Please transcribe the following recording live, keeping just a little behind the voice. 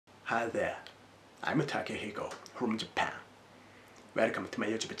Hi there, I'm Takehiko from Japan. Welcome to my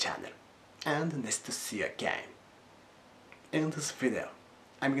YouTube channel and nice to see you again. In this video,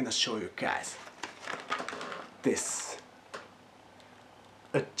 I'm gonna show you guys this.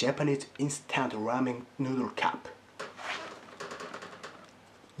 A Japanese instant ramen noodle cup.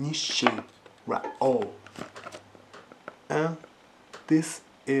 Nisshin Raoh. And this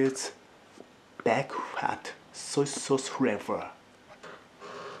is back fat soy sauce flavor.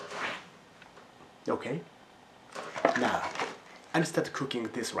 Okay, now I'll start cooking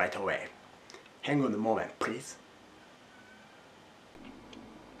this right away. Hang on a moment, please.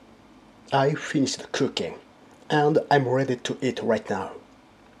 I finished cooking and I'm ready to eat right now.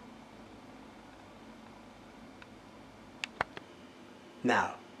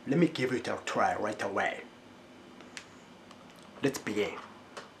 Now, let me give it a try right away. Let's begin.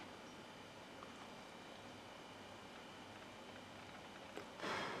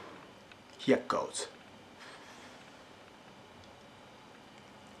 Here goes.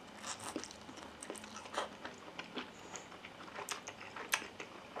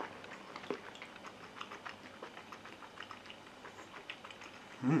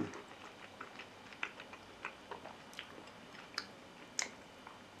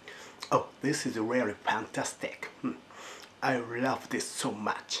 Oh, this is really fantastic. I love this so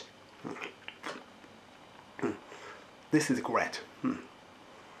much. This is great.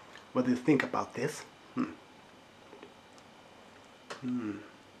 What do you think about this?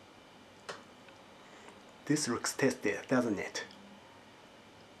 This looks tasty, doesn't it?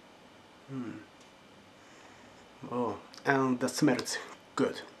 Oh, and the smell is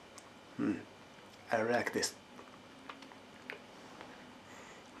good. I like this.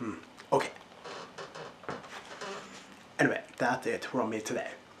 Okay. Anyway, that's it from me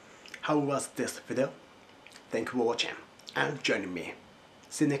today. How was this video? Thank you for watching and joining me.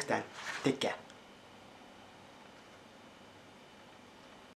 See you next time. Take care.